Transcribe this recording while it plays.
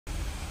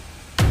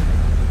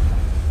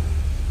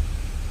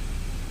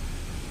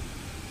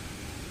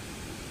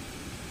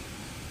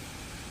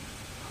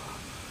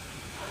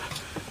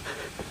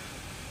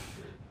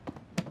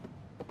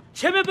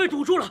前面被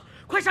堵住了，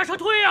快下车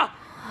推呀！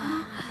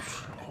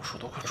这老鼠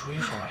都快追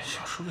上来，下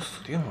车就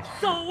死定了。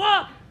走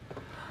啊，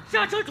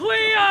下车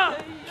推呀！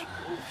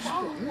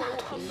放我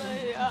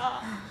们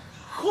呀！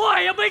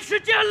快呀，没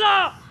时间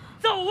了，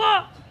走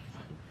啊，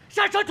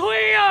下车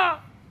推呀！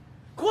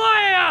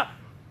快呀！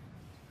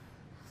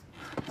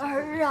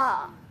儿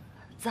啊，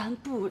咱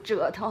不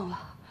折腾了，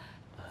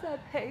再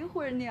陪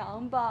会儿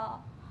娘吧。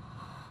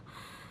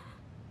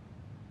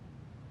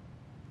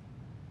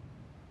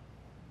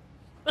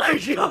哎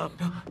呀，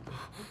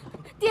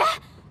爹，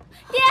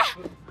爹，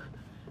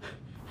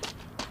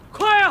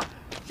快呀，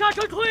下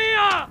车推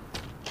呀！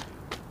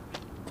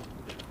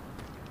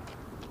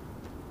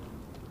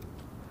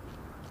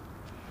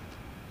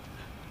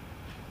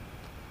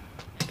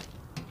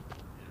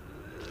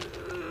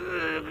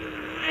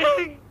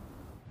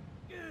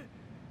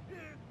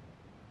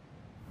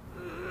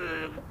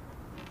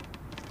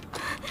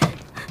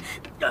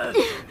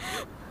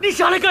你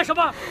下来干什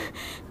么？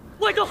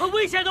外头很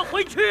危险的，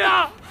回去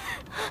啊！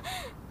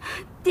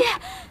爹，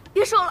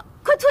别说了，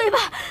快推吧！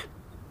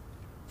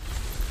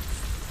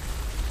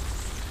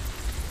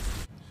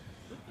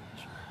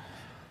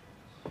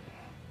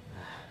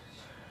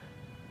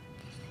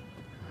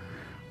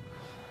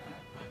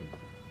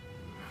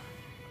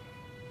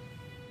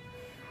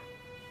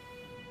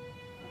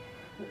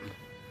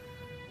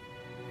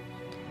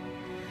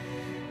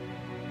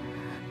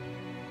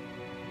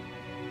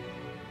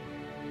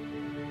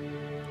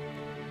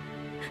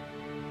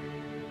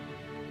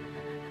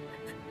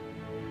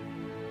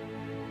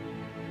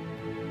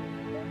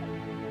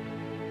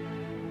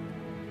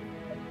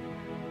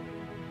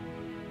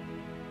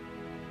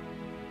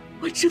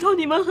我知道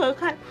你们很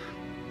害怕，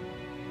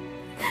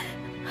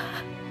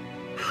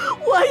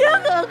我也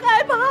很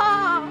害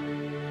怕。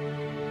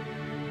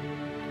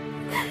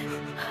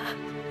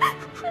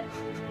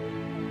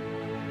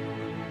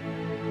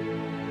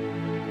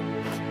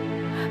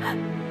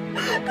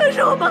可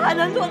是我们还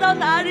能躲到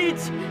哪里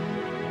去？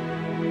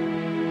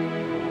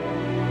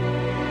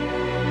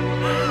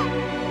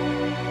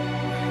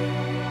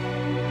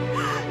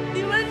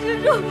你们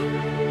之中。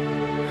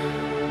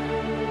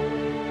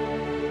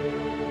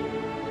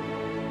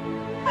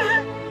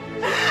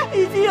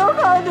已经有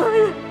好多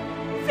人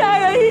家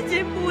人已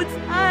经不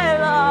在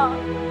了，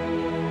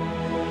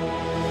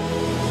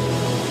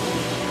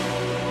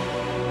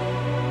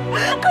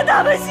可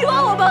他们希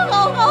望我们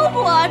好好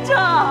活着。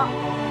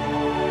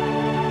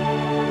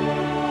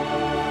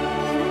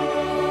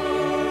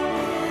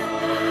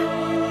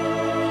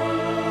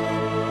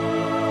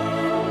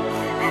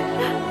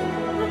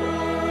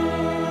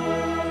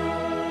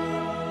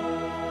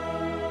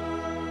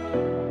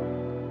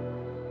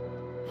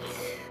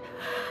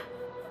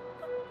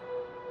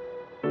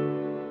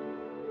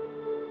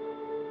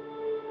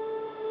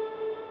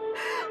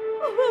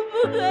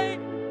不可以，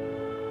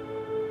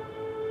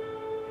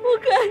不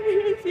可以，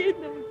亲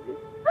奶奶，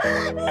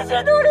你去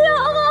努力好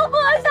好活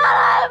下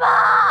来吧。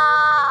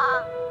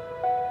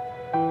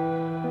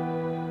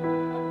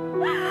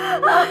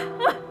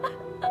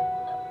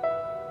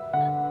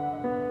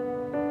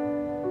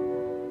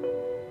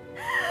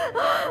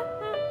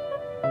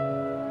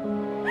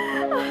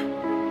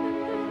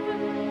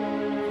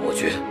我去。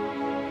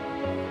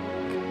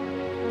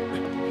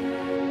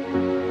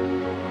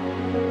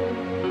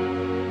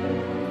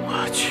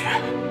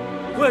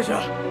我也去。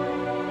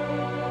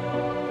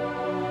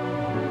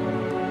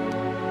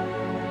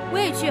我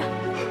也去，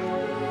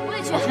我也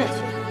去，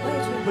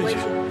我也去。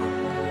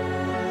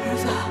儿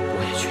子，我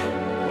也去。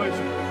我也去。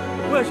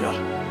我也去。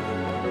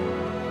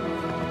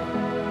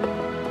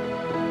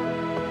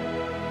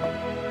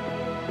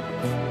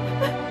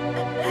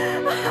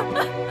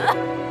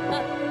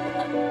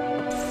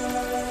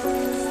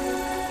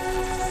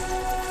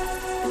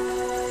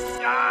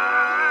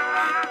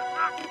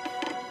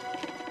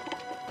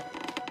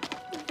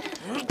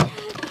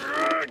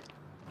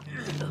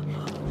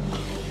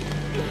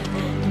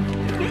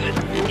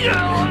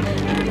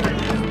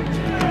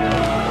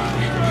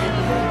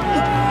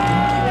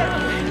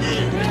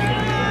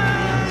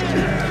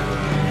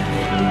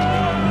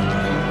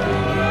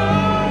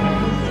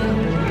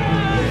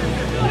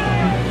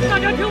大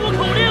家听我口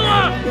令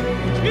啊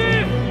！1、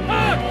2、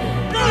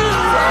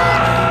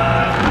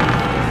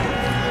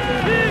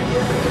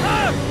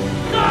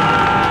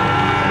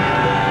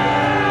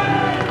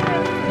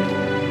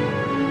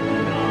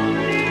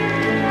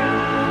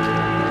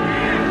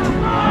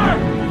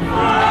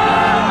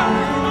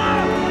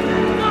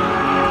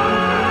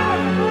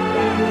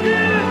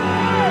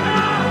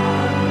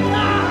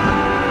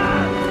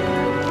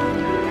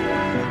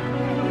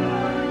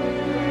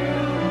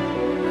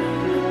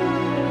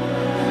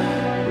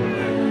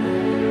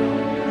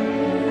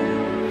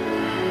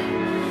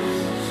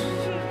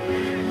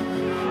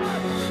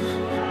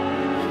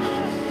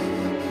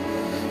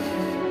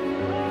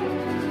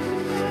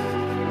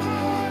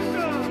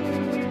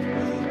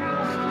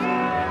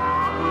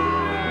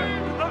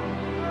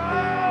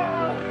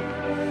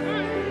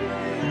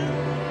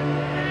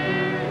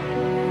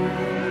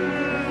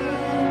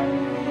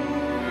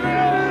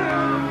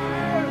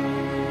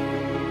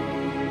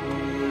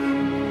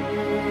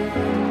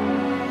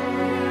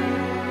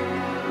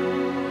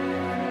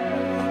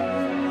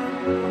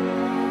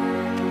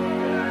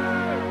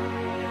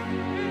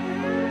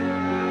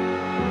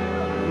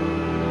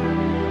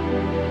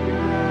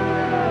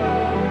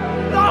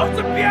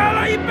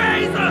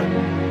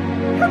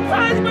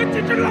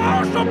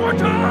上火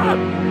车！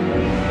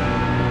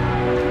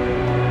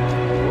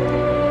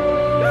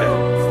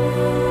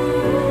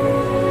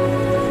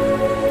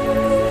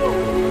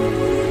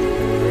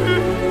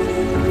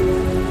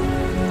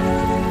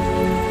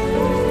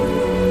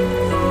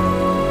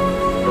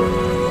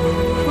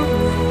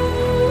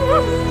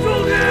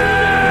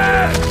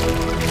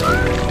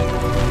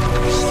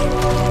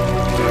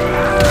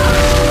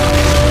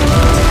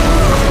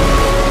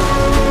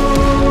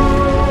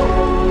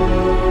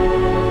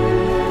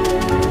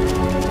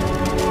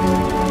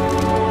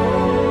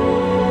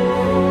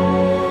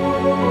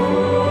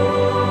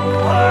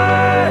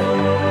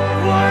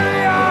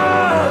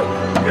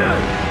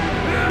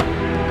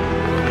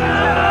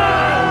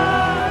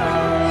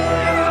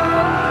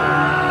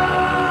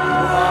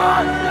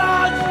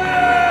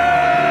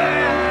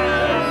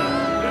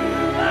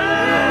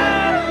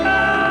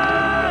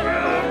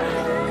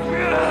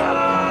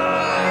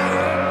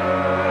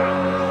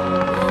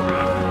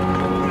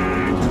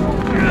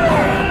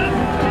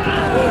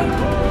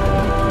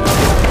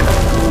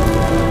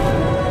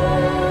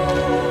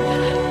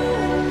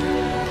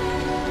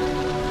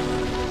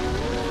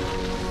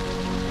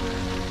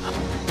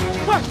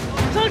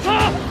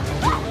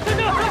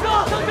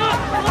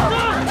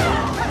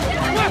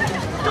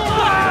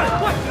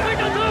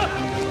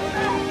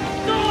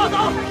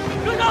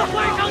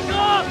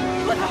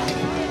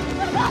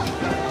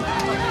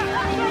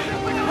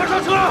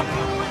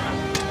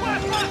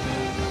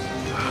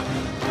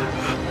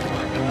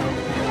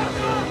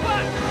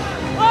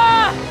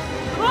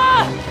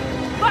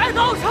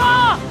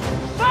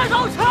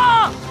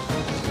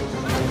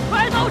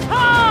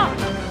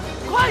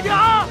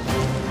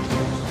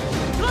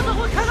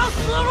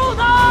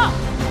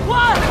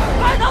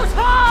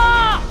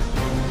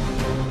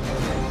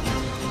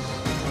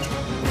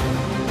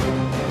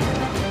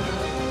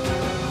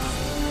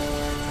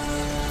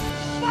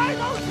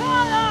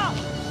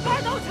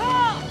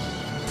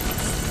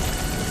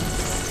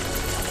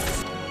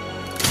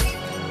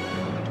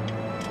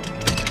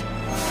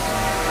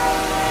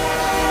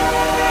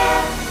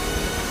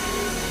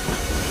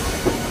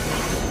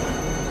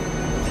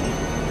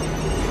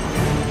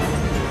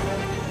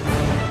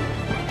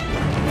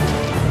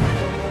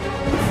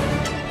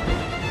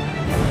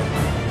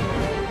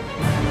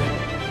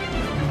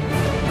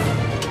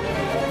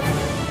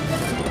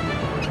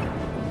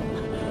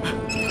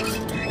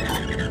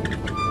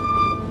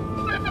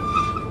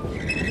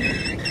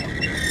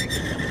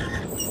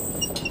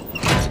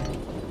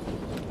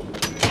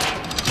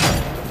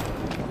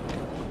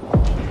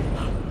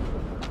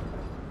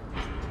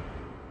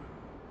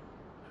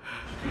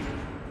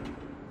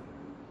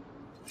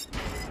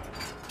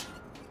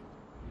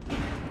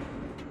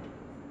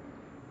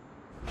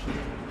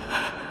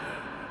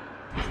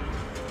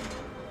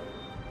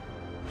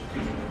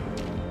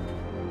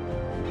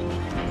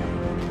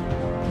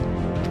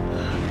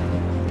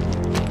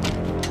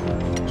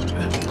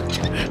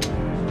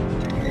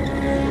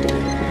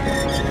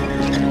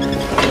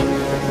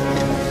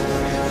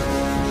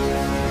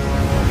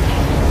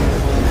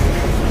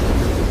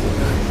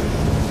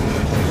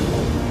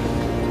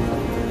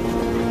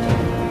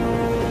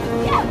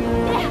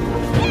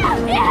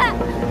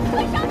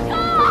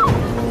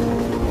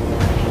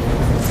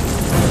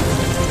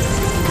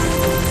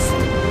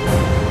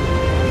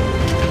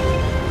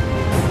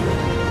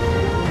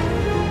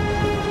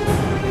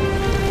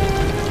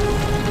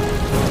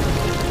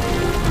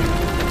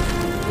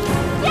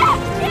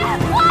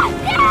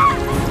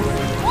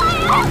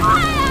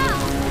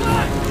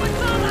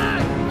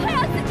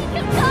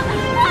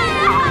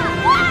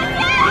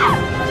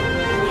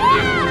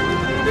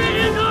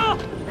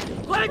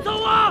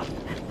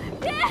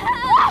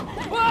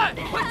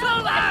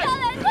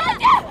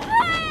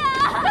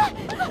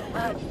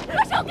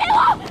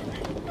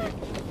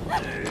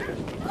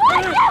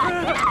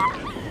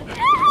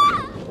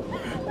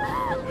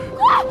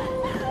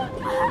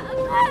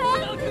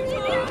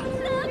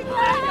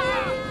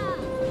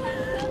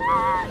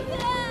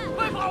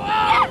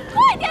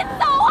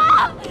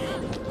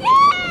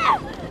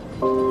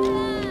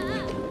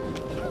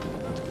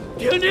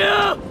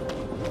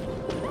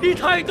你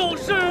太懂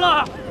事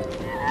了，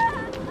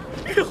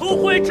以后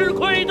会吃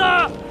亏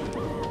的。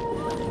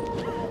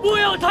不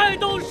要太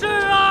懂事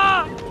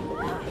啊！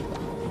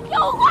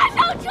有话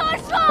上车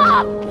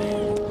说。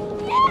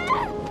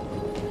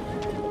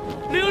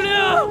玲玲，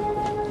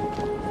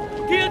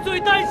爹最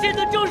担心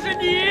的就是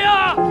你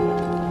呀！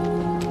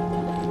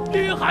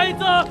女孩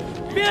子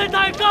别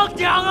太刚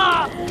强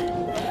啊！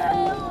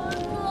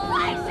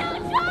快上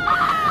车！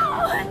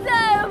我再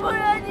也不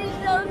让你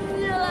生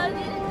气了，你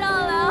上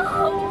来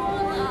好不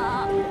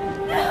好？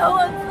我